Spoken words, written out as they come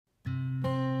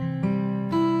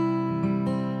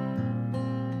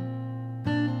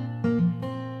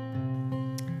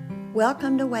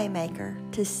Welcome to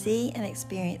Waymaker, to see and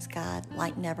experience God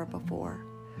like never before.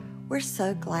 We're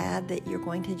so glad that you're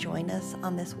going to join us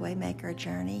on this Waymaker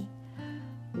journey.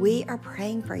 We are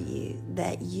praying for you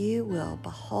that you will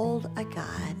behold a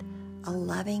God, a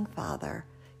loving Father,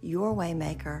 your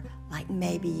Waymaker, like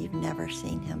maybe you've never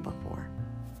seen him before.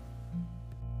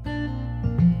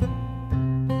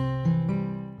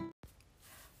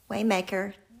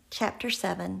 Waymaker, Chapter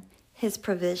 7, His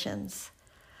Provisions.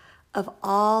 Of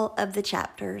all of the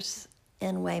chapters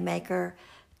in Waymaker,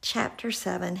 Chapter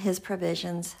 7, His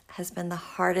Provisions, has been the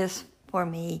hardest for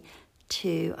me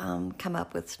to come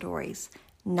up with stories.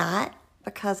 Not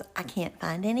because I can't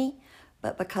find any,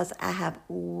 but because I have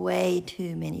way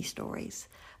too many stories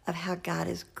of how God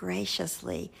has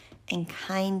graciously and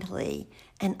kindly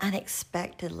and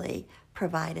unexpectedly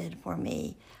provided for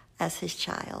me as his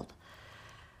child.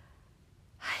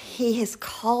 He has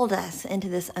called us into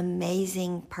this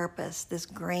amazing purpose, this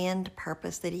grand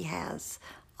purpose that he has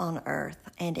on earth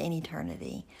and in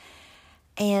eternity.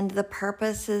 And the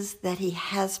purposes that he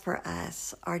has for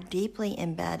us are deeply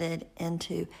embedded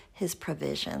into his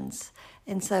provisions.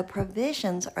 And so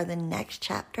provisions are the next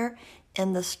chapter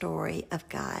in the story of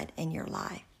God in your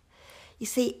life. You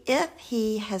see, if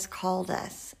he has called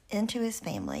us into his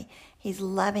family, he's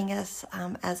loving us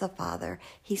as a father,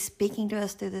 he's speaking to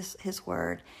us through his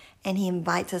word, and he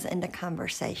invites us into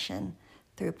conversation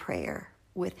through prayer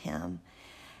with him.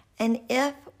 And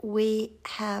if we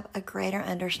have a greater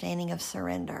understanding of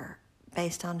surrender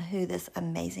based on who this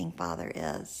amazing Father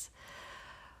is,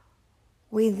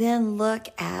 we then look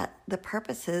at the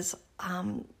purposes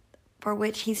for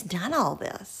which he's done all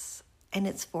this, and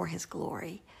it's for his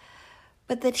glory.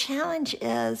 But the challenge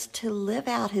is to live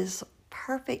out his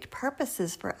perfect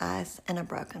purposes for us in a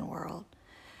broken world.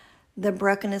 The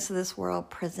brokenness of this world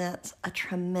presents a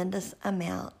tremendous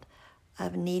amount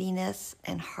of neediness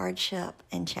and hardship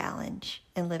and challenge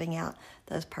in living out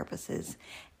those purposes.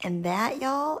 And that,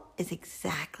 y'all, is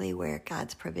exactly where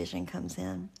God's provision comes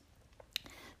in.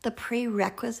 The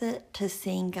prerequisite to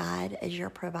seeing God as your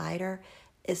provider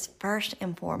is first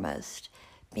and foremost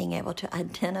being able to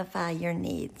identify your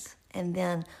needs and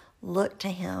then look to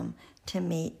him to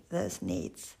meet those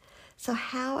needs. So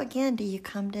how, again, do you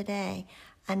come today?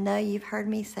 I know you've heard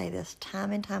me say this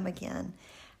time and time again.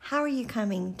 How are you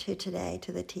coming to today,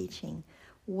 to the teaching?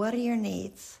 What are your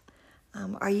needs?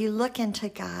 Are you looking to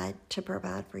God to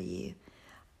provide for you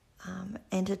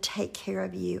and to take care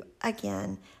of you,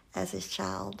 again, as his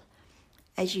child?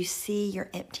 As you see your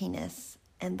emptiness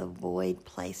and the void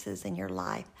places in your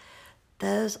life,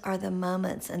 those are the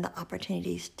moments and the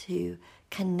opportunities to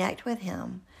connect with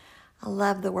him. I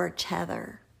love the word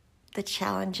tether, the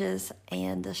challenges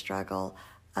and the struggle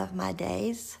of my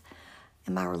days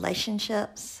and my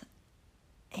relationships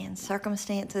and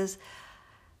circumstances.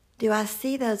 Do I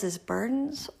see those as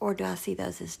burdens or do I see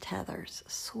those as tethers,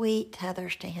 sweet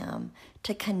tethers to him,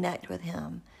 to connect with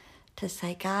him, to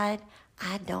say, God,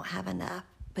 I don't have enough,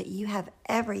 but you have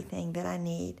everything that I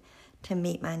need to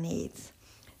meet my needs.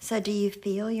 So do you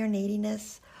feel your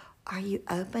neediness? Are you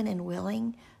open and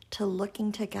willing to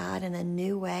looking to God in a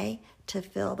new way to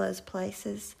fill those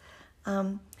places?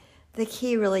 The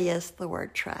key really is the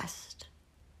word trust.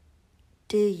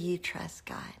 Do you trust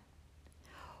God?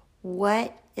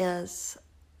 What is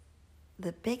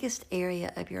the biggest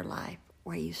area of your life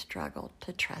where you struggle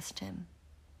to trust him?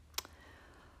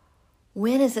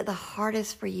 When is it the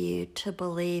hardest for you to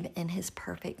believe in his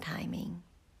perfect timing?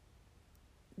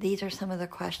 These are some of the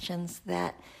questions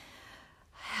that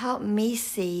help me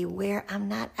see where I'm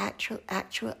not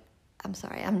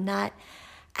I'm not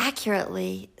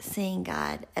accurately seeing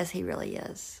God as he really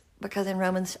is. Because in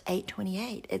Romans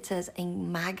 8:28, it says,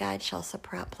 and my God shall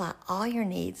supply all your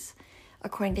needs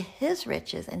according to his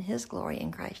riches and his glory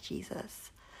in Christ Jesus.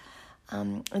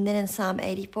 And then in Psalm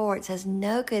 84, it says,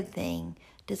 no good thing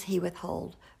does he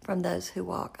withhold from those who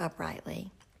walk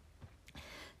uprightly.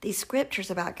 These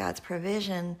scriptures about God's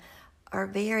provision are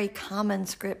very common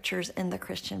scriptures in the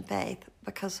Christian faith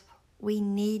because we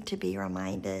need to be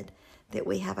reminded that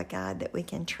we have a God that we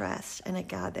can trust and a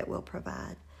God that will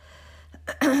provide.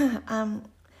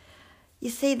 You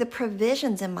see, the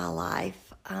provisions in my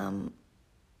life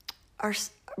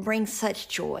bring such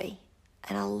joy.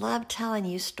 And I love telling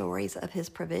you stories of his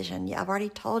provision. Yeah, I've already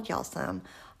told y'all some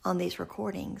on these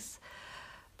recordings.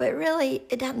 But really,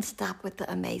 it doesn't stop with the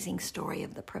amazing story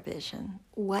of the provision.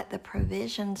 What the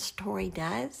provision story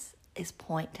does is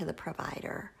point to the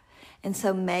provider. And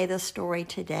so may the story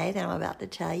today that I'm about to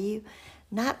tell you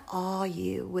not awe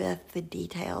you with the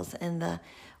details and the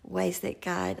ways that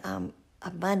God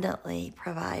abundantly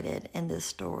provided in this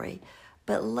story,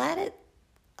 but let it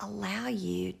allow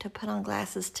you to put on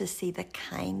glasses to see the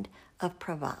kind of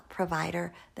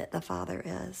provider that the Father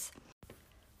is.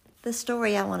 The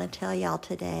story I want to tell y'all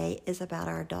today is about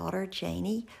our daughter,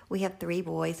 Janie. We have 3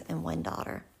 boys and 1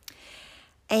 daughter.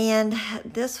 And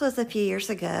this was a few years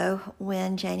ago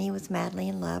when Janie was madly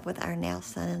in love with our now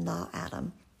son-in-law,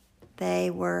 Adam.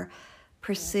 They were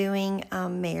pursuing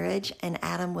marriage, and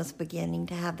Adam was beginning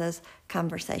to have those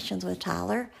conversations with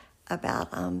Tyler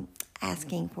about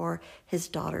asking for his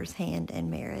daughter's hand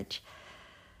in marriage.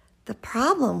 The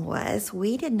problem was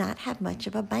we did not have much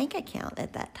of a bank account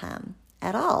at that time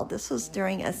at all. This was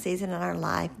during a season in our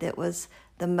life that was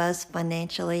the most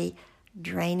financially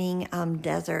draining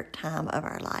desert time of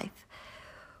our life.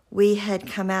 We had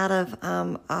come out of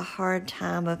a hard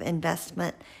time of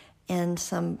investment in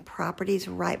some properties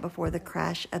right before the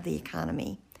crash of the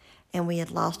economy, and we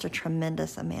had lost a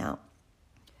tremendous amount.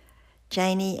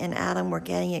 Janie and Adam were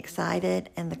getting excited,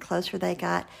 and the closer they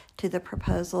got to the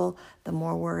proposal, the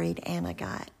more worried Anna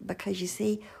got. Because you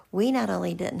see, we not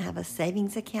only didn't have a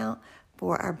savings account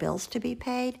for our bills to be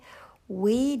paid,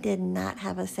 we did not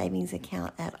have a savings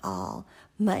account at all,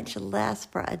 much less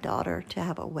for a daughter to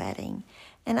have a wedding.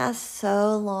 And I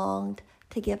so longed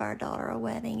to give our daughter a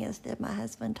wedding, as did my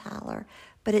husband Tyler,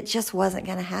 but it just wasn't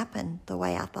going to happen the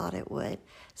way I thought it would.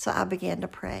 So I began to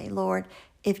pray, Lord,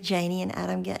 if Janie and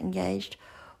Adam get engaged,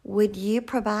 would you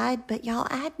provide? But y'all,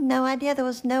 I had no idea. There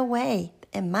was no way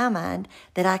in my mind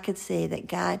that I could see that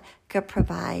God could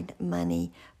provide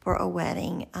money for a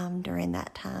wedding during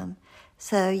that time.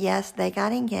 So yes, they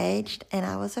got engaged, and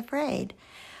I was afraid.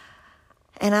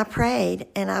 And I prayed,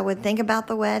 and I would think about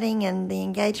the wedding and the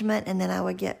engagement, and then I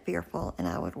would get fearful and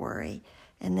I would worry.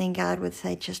 And then God would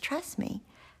say, just trust me.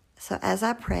 So as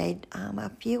I prayed, a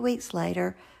few weeks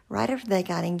later, right after they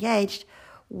got engaged,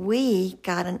 we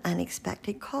got an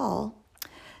unexpected call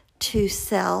to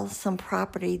sell some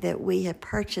property that we had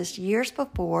purchased years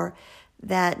before,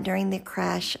 that during the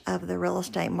crash of the real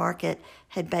estate market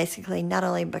had basically not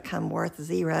only become worth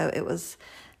zero, it was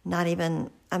not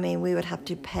even, we would have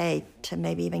to pay to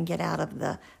maybe even get out of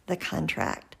the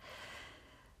contract.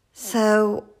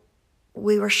 So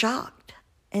we were shocked,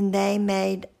 and they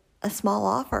made a small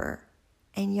offer.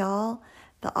 And y'all,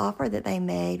 the offer that they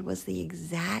made was the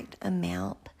exact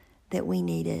amount that we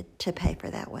needed to pay for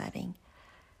that wedding.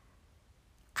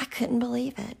 I couldn't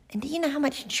believe it. And do you know how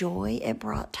much joy it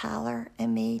brought Tyler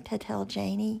and me to tell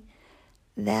Janie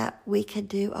that we could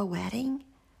do a wedding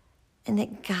and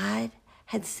that God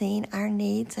had seen our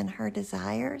needs and her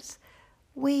desires?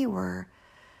 We were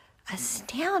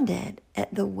astounded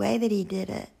at the way that he did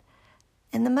it.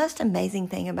 And the most amazing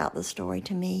thing about the story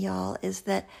to me, y'all, is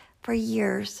that for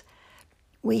years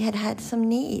we had some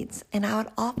needs, and I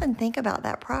would often think about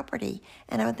that property,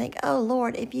 and I would think, oh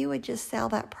Lord, if you would just sell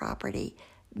that property,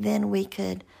 then we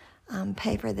could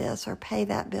pay for this or pay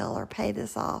that bill or pay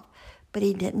this off. But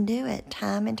he didn't do it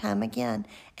time and time again,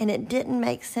 and it didn't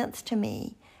make sense to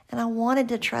me, and I wanted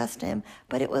to trust him,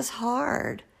 but it was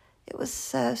hard. It was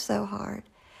so, so hard.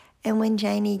 And when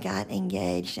Janie got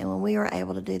engaged and when we were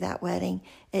able to do that wedding,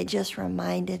 it just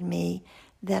reminded me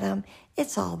that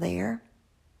it's all there.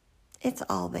 It's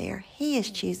all there. He is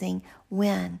choosing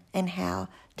when and how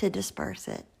to disperse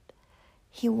it.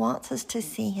 He wants us to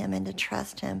see him and to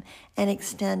trust him and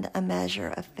extend a measure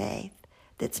of faith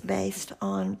that's based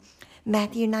on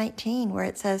Matthew 19, where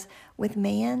it says, with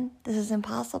man, this is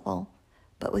impossible,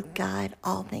 but with God,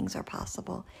 all things are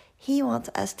possible. He wants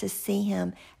us to see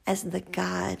him as the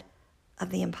God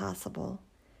of the impossible.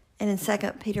 And in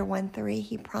 2 Peter 1:3,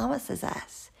 he promises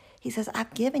us, he says,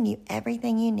 I've given you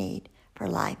everything you need for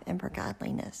life and for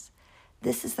godliness.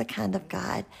 This is the kind of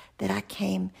God that I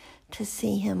came to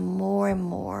see him more and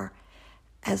more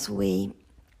as we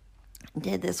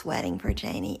did this wedding for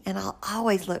Janie. And I'll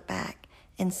always look back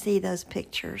and see those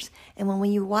pictures. And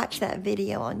when you watch that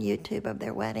video on YouTube of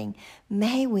their wedding,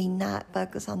 may we not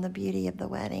focus on the beauty of the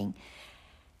wedding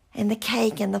and the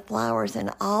cake and the flowers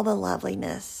and all the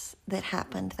loveliness that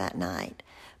happened that night,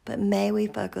 but may we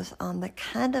focus on the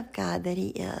kind of God that he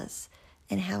is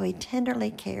and how he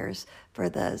tenderly cares for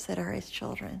those that are his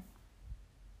children.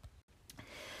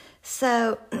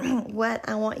 So what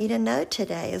I want you to know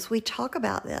today as we talk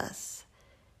about this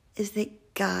is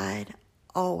that God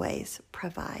always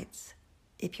provides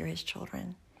if you're his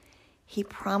children. He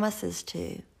promises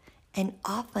to, and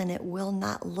often it will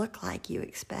not look like you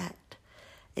expect.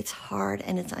 It's hard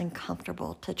and it's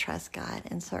uncomfortable to trust God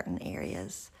in certain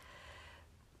areas.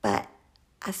 But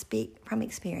I speak from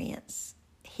experience.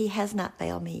 He has not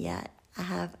failed me yet. I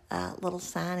have a little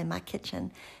sign in my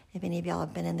kitchen, if any of y'all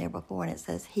have been in there before, and it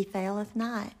says, he faileth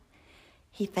not.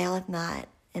 He faileth not.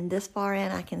 And this far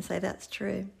in, I can say that's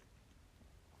true.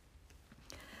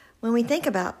 When we think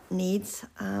about needs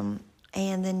and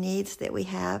the needs that we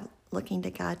have looking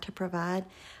to God to provide,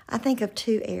 I think of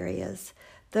two areas.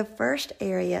 The first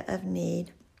area of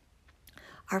need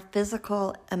are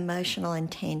physical, emotional,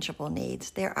 and tangible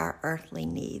needs. They're our earthly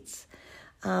needs.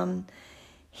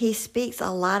 He speaks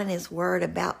a lot in his word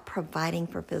about providing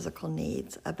for physical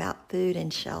needs, about food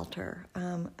and shelter,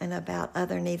 and about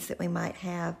other needs that we might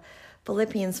have.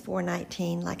 Philippians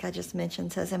 4:19, like I just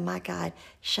mentioned, says, "And my God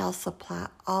shall supply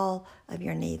all of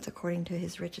your needs according to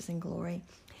his riches and glory."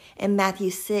 In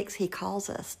Matthew 6, he calls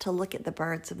us to look at the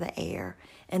birds of the air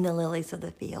and the lilies of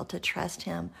the field, to trust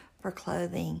him for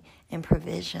clothing and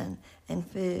provision and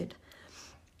food.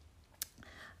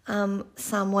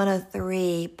 Psalm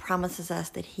 103 promises us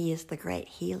that he is the great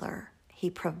healer. He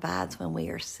provides when we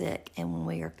are sick and when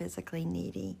we are physically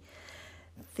needy.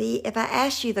 If I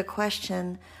asked you the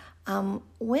question,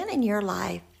 when in your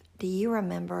life do you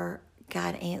remember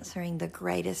God answering the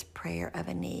greatest prayer of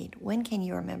a need? When can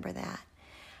you remember that?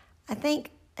 I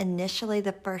think initially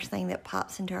the first thing that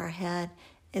pops into our head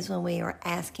is when we were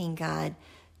asking God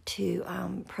to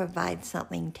provide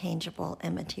something tangible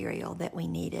and material that we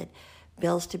needed.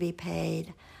 Bills to be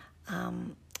paid,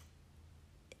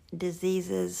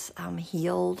 diseases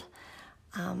healed,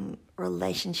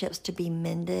 relationships to be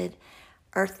mended,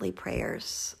 earthly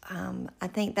prayers. I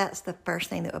think that's the first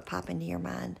thing that would pop into your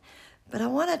mind. But I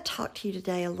want to talk to you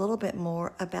today a little bit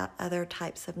more about other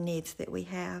types of needs that we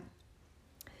have.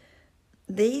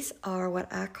 These are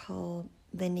what I call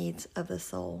the needs of the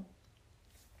soul.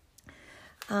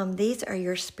 These are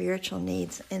your spiritual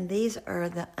needs, and these are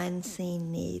the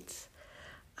unseen needs.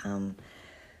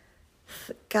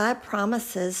 God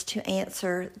promises to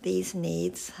answer these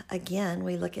needs. Again,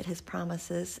 we look at his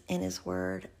promises in his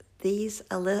word.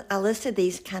 I listed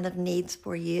these kind of needs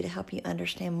for you to help you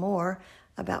understand more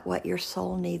about what your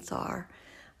soul needs are.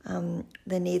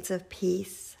 The needs of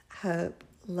peace, hope,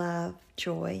 love,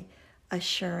 joy,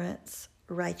 assurance,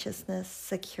 righteousness,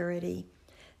 security,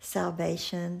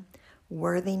 salvation,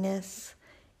 worthiness,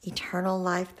 eternal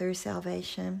life through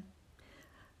salvation,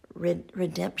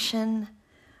 redemption,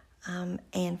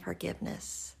 and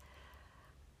forgiveness.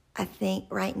 I think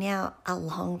right now I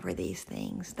long for these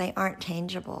things. They aren't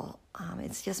tangible.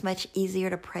 It's just much easier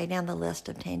to pray down the list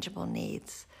of tangible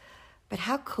needs. But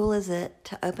how cool is it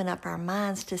to open up our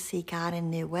minds to see God in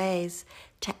new ways,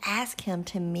 to ask him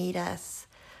to meet us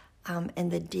in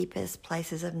the deepest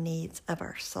places of needs of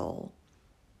our soul.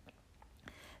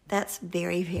 That's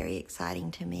very, very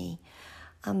exciting to me.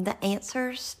 The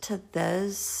answers to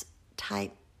those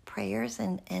type prayers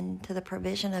and to the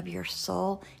provision of your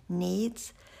soul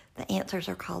needs, the answers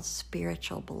are called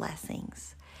spiritual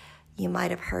blessings. You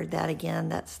might have heard that again.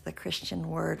 That's the Christian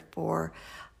word for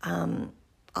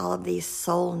all of these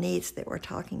soul needs that we're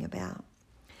talking about.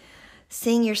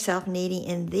 Seeing yourself needy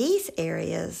in these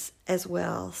areas as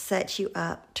well sets you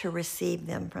up to receive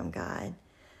them from God.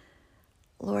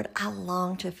 Lord, I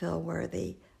long to feel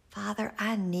worthy. Father,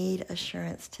 I need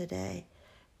assurance today.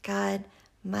 God,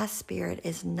 my spirit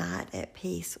is not at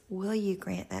peace. Will you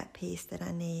grant that peace that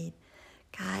I need?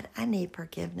 God, I need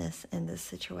forgiveness in this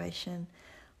situation.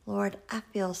 Lord, I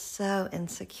feel so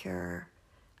insecure.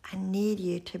 I need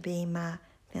you to be my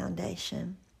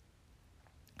foundation.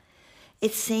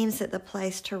 It seems that the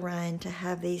place to run to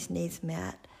have these needs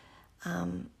met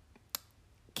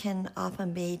can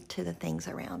often be to the things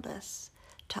around us,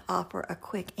 to offer a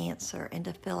quick answer and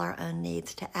to fill our own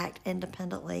needs, to act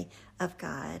independently of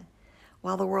God.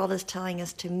 While the world is telling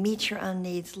us to meet your own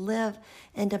needs, live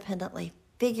independently,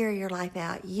 figure your life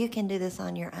out, you can do this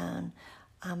on your own.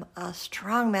 A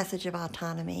strong message of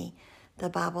autonomy. The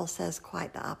Bible says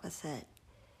quite the opposite.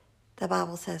 The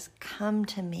Bible says, come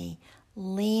to me,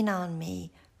 lean on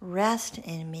me, rest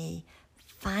in me,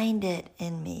 find it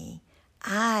in me.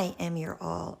 I am your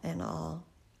all in all.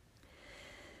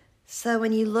 So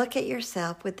when you look at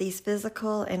yourself with these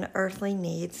physical and earthly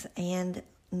needs, and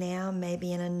now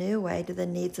maybe in a new way to the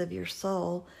needs of your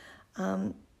soul,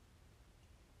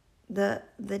 the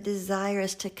desire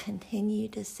is to continue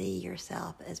to see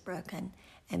yourself as broken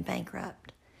and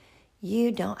bankrupt.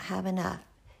 You don't have enough.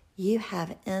 You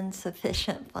have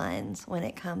insufficient funds when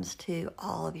it comes to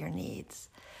all of your needs.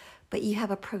 But you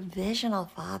have a provisional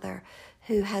Father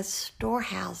who has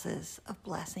storehouses of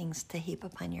blessings to heap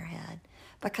upon your head,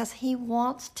 because he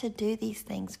wants to do these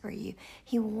things for you.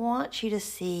 He wants you to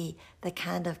see the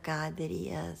kind of God that he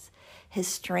is, his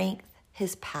strength,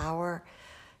 his power,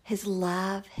 his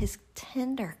love, his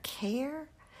tender care.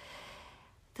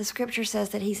 The scripture says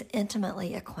that he's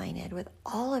intimately acquainted with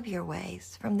all of your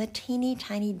ways, from the teeny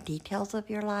tiny details of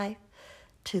your life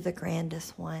to the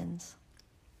grandest ones.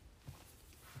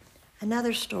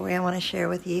 Another story I want to share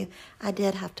with you. I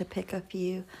did have to pick a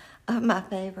few of my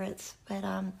favorites, but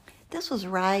this was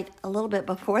right a little bit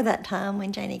before that time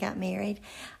when Janie got married.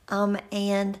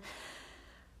 And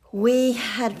we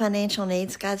had financial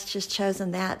needs. God's just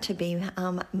chosen that to be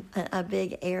a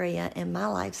big area in my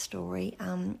life story.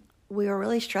 We were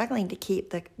really struggling to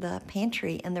keep the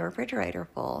pantry and the refrigerator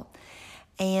full.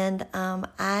 And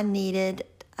I needed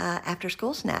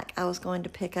after-school snack. I was going to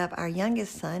pick up our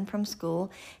youngest son from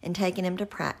school and taking him to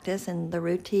practice. And the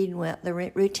routine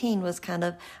was kind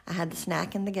of, I had the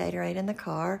snack and the Gatorade in the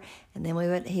car, and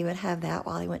then he would have that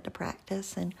while he went to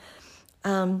practice. And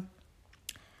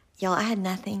y'all, I had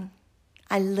nothing.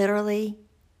 I literally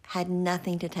had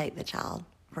nothing to take the child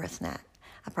for a snack.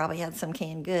 I probably had some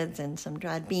canned goods and some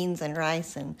dried beans and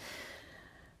rice and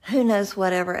who knows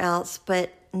whatever else,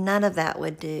 but none of that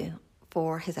would do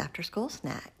for his after-school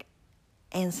snack.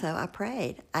 And so I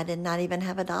prayed. I did not even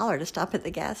have $1 to stop at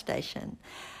the gas station.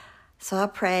 So I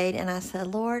prayed and I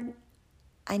said, Lord,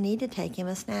 I need to take him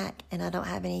a snack and I don't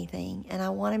have anything. And I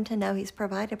want him to know he's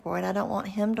provided for, and I don't want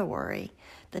him to worry.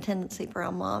 The tendency for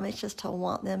a mom is just to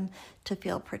want them to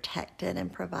feel protected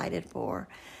and provided for.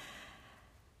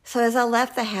 So as I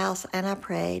left the house and I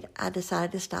prayed, I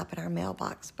decided to stop at our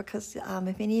mailbox because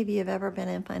if any of you have ever been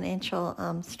in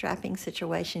financial strapping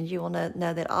situations, you will know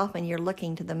that often you're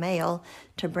looking to the mail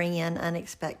to bring in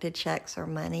unexpected checks or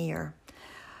money or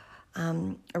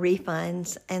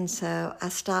refunds. And so I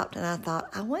stopped and I thought,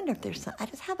 I wonder if there's I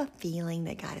just have a feeling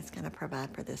that God is going to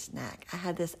provide for this snack. I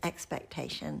had this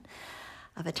expectation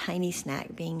of a tiny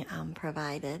snack being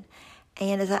provided.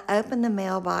 And as I opened the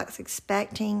mailbox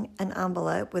expecting an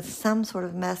envelope with some sort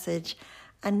of message,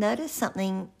 I noticed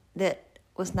something that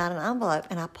was not an envelope,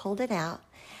 and I pulled it out.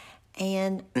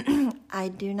 And I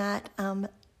do not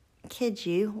kid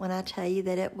you when I tell you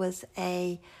that it was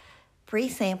a free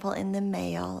sample in the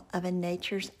mail of a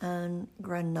Nature's Own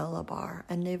granola bar,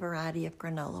 a new variety of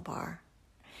granola bar.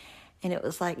 And it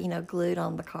was like, glued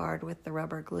on the card with the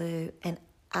rubber glue. And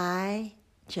I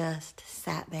just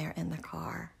sat there in the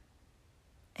car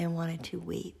and wanted to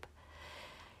weep.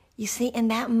 You see, in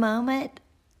that moment,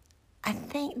 I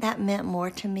think that meant more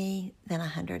to me than a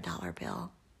 $100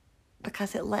 bill,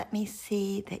 because it let me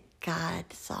see that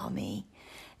God saw me.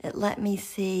 It let me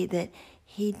see that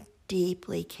He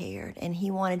deeply cared, and He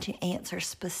wanted to answer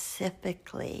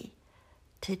specifically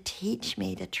to teach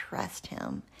me to trust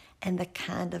Him and the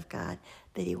kind of God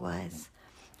that He was.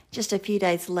 Just a few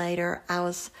days later, I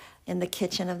was in the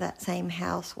kitchen of that same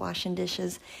house washing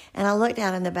dishes, and I looked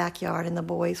out in the backyard and the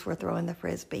boys were throwing the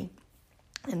Frisbee,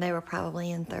 and they were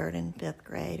probably in 3rd and 5th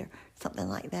grade or something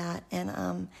like that.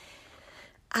 And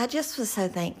I just was so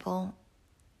thankful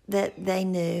that they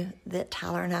knew that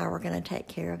Tyler and I were going to take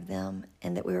care of them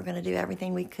and that we were going to do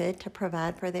everything we could to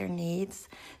provide for their needs,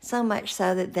 so much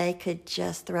so that they could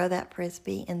just throw that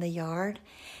Frisbee in the yard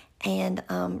and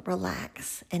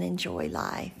relax and enjoy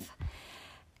life.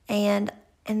 And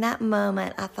in that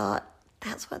moment, I thought,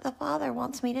 that's what the Father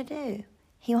wants me to do.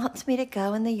 He wants me to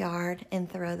go in the yard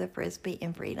and throw the Frisbee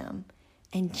in freedom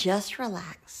and just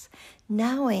relax,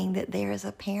 knowing that there is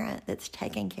a parent that's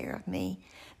taking care of me,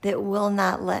 that will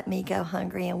not let me go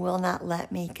hungry and will not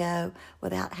let me go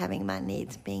without having my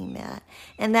needs being met.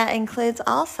 And that includes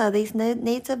also these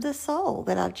needs of the soul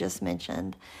that I've just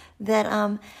mentioned, that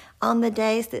on the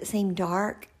days that seem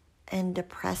dark and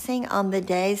depressing, on the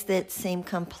days that seem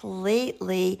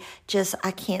completely just,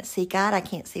 I can't see God, I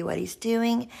can't see what He's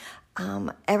doing,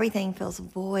 everything feels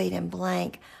void and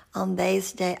blank, on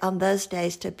those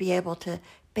days to be able to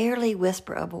barely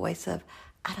whisper a voice of,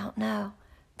 I don't know,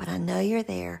 but I know You're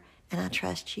there and I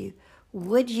trust You.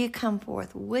 Would You come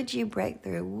forth? Would You break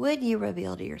through? Would You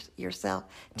reveal to yourself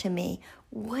to me?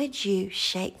 Would You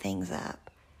shake things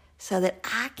up so that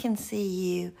I can see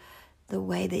You the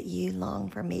way that You long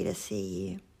for me to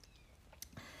see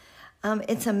You?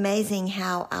 It's amazing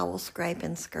how I will scrape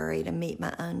and scurry to meet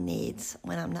my own needs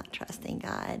when I'm not trusting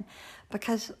God.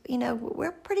 Because,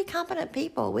 we're pretty competent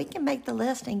people. We can make the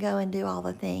list and go and do all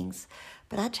the things.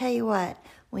 But I tell you what,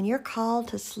 when you're called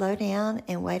to slow down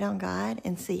and wait on God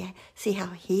and see how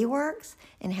He works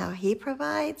and how He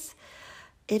provides,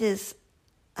 it is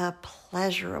a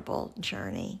pleasurable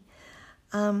journey.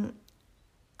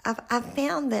 I've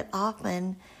found that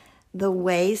often the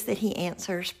ways that He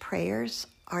answers prayers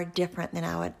are different than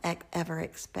I would ever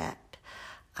expect.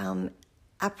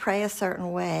 I pray a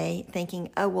certain way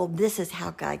thinking, oh, well, this is how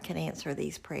God can answer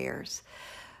these prayers.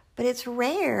 But it's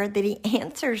rare that He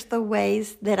answers the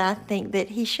ways that I think that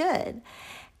He should.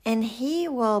 And he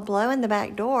will blow in the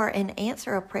back door and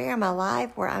answer a prayer in my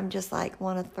life where I'm just like,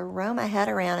 want to throw my head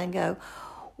around and go,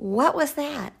 what was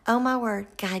that? Oh my word,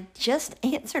 God just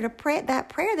answered that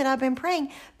prayer that I've been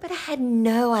praying, but I had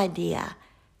no idea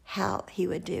how he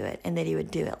would do it and that he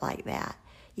would do it like that.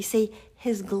 You see,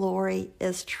 his glory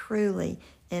is truly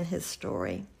in his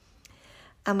story.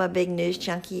 I'm a big news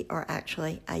junkie, or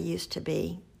actually I used to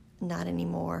be, not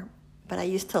anymore, but I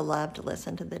used to love to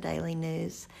listen to the daily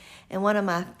news. And one of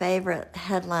my favorite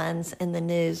headlines in the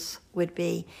news would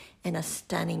be, in a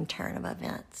stunning turn of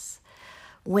events.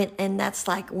 And that's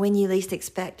like when you least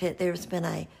expect it, there's been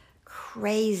a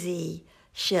crazy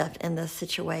shift in the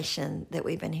situation that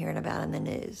we've been hearing about in the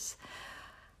news.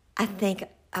 I think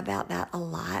about that a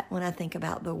lot when I think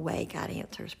about the way God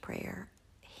answers prayer.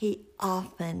 He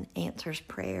often answers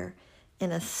prayer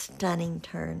in a stunning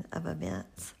turn of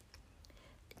events.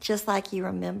 Just like you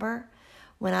remember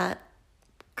when I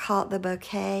caught the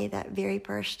bouquet, that very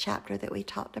first chapter that we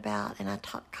talked about, and I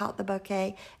caught the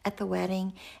bouquet at the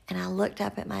wedding, and I looked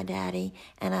up at my daddy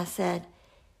and I said,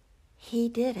 he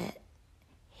did it.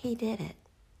 He did it.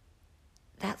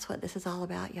 That's what this is all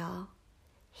about, y'all.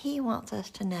 He wants us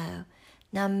to know,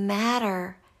 no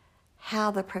matter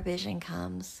how the provision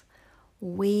comes,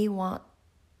 we want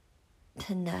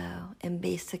to know and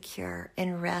be secure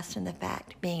and rest in the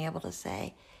fact of being able to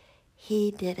say,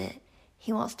 he did it.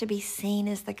 He wants to be seen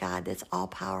as the God that's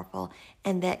all-powerful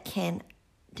and that can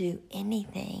do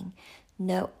anything.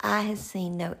 No eye has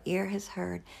seen, no ear has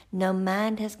heard, no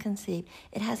mind has conceived.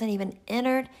 It hasn't even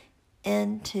entered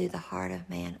into the heart of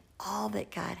man all that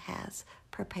God has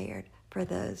prepared for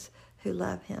those who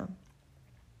love him.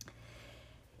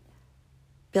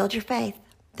 Build your faith.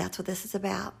 That's what this is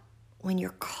about. When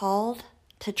you're called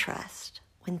to trust,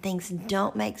 when things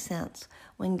don't make sense,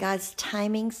 when God's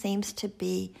timing seems to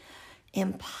be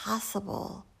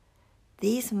impossible,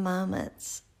 these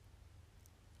moments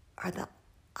are the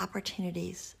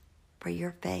opportunities for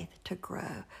your faith to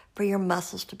grow, for your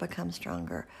muscles to become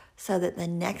stronger, so that the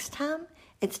next time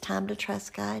it's time to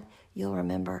trust God, you'll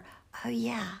remember, oh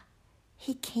yeah,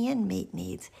 he can meet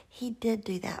needs. He did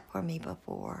do that for me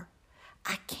before.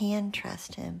 I can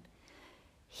trust him.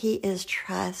 He is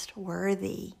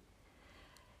trustworthy.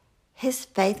 His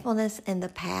faithfulness in the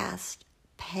past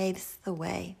paves the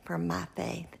way for my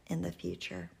faith in the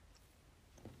future.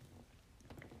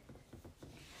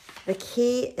 The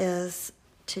key is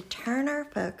to turn our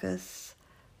focus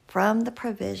from the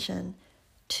provision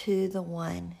to the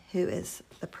one who is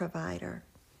the provider.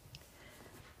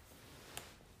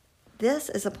 This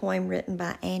is a poem written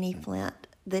by Annie Flint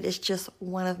that is just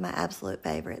one of my absolute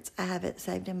favorites. I have it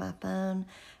saved in my phone,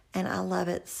 and I love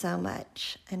it so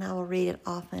much, and I will read it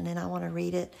often, and I want to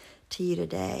read it to you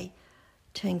today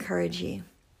to encourage you.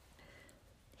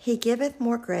 He giveth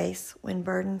more grace when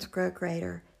burdens grow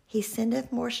greater. He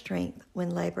sendeth more strength when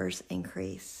labors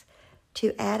increase.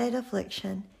 To added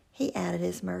affliction, he added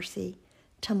his mercy.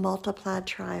 To multiplied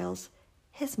trials,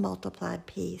 his multiplied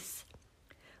peace.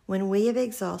 When we have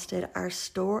exhausted our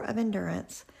store of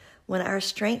endurance, when our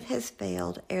strength has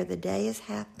failed ere the day is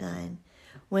half done,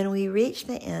 when we reach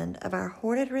the end of our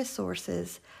hoarded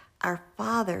resources, our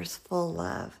Father's full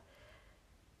love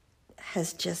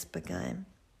has just begun.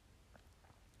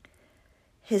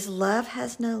 His love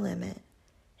has no limit.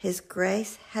 His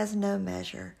grace has no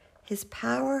measure. His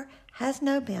power has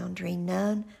no boundary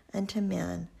known unto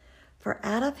men. For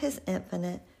out of his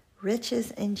infinite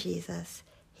riches in Jesus,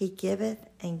 he giveth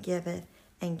and giveth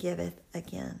and giveth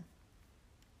again.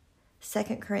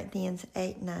 2 Corinthians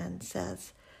 8:9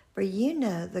 says, For you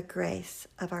know the grace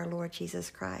of our Lord Jesus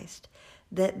Christ,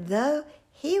 that though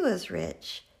he was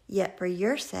rich, yet for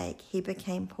your sake he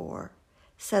became poor,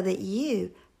 so that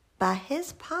you, by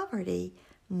his poverty,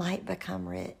 might become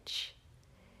rich.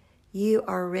 You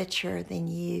are richer than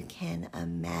you can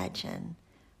imagine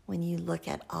when you look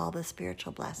at all the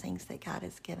spiritual blessings that God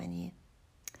has given you.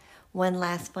 One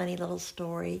last funny little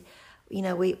story. You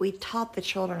know, we taught the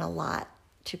children a lot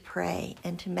to pray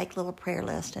and to make little prayer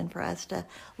lists and for us to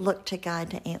look to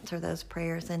God to answer those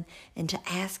prayers and to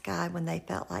ask God when they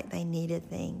felt like they needed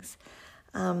things.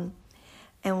 And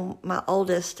my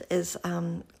oldest is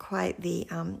quite the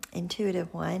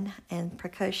intuitive one and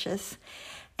precocious.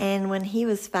 And when he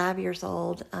was 5 years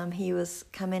old, he was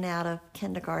coming out of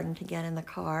kindergarten to get in the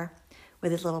car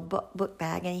with his little book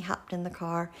bag, and he hopped in the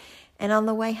car. And on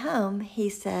the way home, he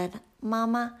said,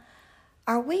 Mama,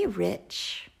 are we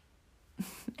rich?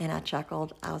 And I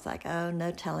chuckled. I was like, oh, no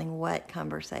telling what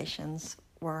conversations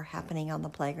were happening on the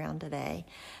playground today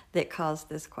that caused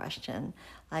this question.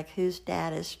 Like, whose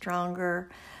dad is stronger?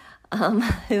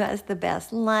 who has the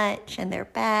best lunch in their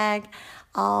bag,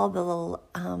 all the little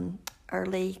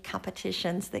early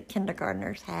competitions that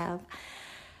kindergartners have.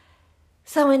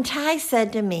 So when Ty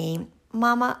said to me,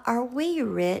 "Mama, are we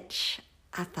rich?"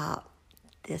 I thought,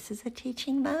 this is a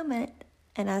teaching moment.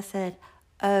 And I said,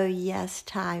 "Oh yes,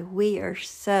 Ty, we are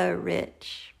so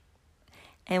rich."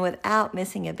 And without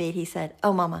missing a beat, he said,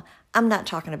 "Oh, Mama, I'm not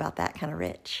talking about that kind of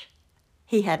rich."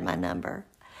 He had my number.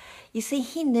 You see,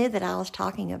 he knew that I was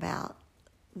talking about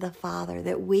the Father,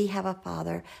 that we have a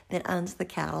Father that owns the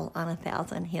cattle on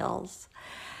 1,000 hills.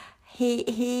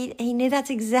 He knew that's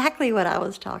exactly what I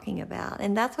was talking about.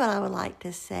 And that's what I would like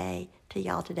to say to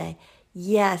y'all today.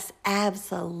 Yes,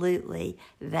 absolutely,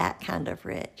 that kind of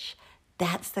rich.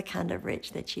 That's the kind of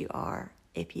rich that you are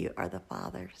if you are the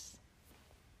Father's.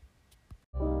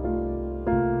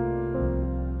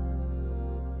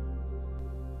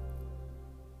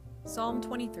 Psalm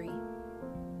 23.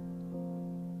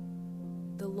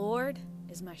 The Lord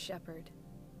is my shepherd.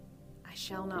 I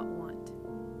shall not want.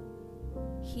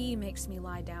 He makes me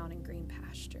lie down in green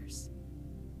pastures.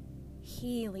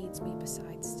 He leads me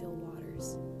beside still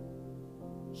waters.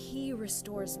 He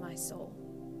restores my soul.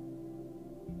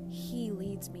 He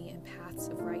leads me in paths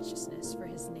of righteousness for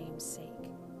his name's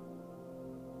sake.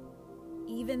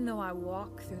 Even though I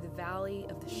walk through the valley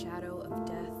of the shadow of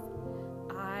death,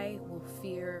 I will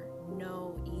fear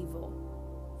no evil,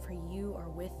 for you are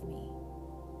with me.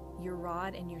 Your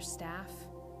rod and your staff,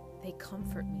 they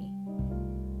comfort me.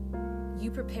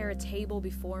 You prepare a table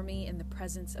before me in the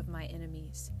presence of my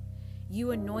enemies.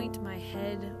 You anoint my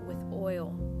head with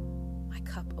oil. My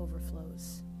cup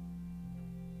overflows.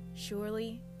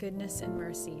 Surely goodness and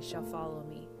mercy shall follow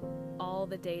me all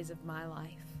the days of my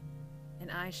life,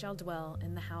 and I shall dwell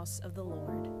in the house of the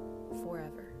Lord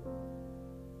forever.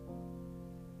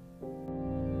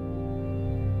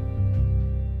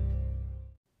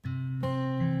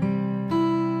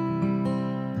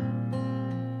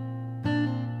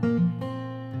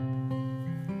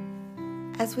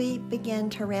 As we begin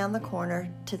to round the corner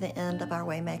to the end of our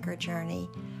Waymaker journey,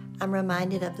 I'm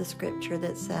reminded of the scripture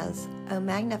that says, "Oh,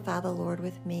 magnify the Lord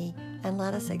with me, and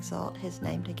let us exalt his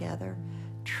name together."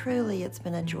 Truly, it's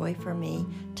been a joy for me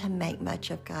to make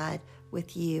much of God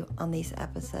with you on these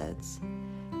episodes.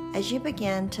 As you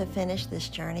begin to finish this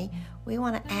journey, we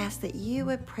want to ask that you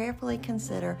would prayerfully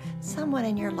consider someone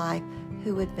in your life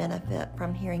who would benefit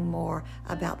from hearing more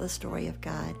about the story of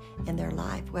God in their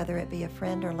life, whether it be a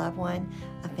friend or loved one,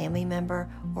 a family member,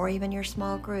 or even your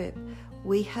small group.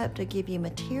 We hope to give you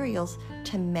materials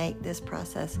to make this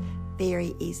process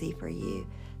very easy for you.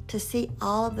 To see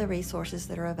all of the resources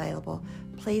that are available,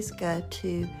 please go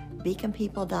to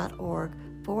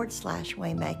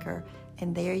beaconpeople.org/Waymaker,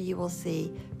 and there you will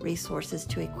see resources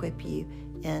to equip you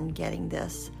in getting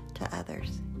this to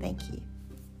others. Thank you.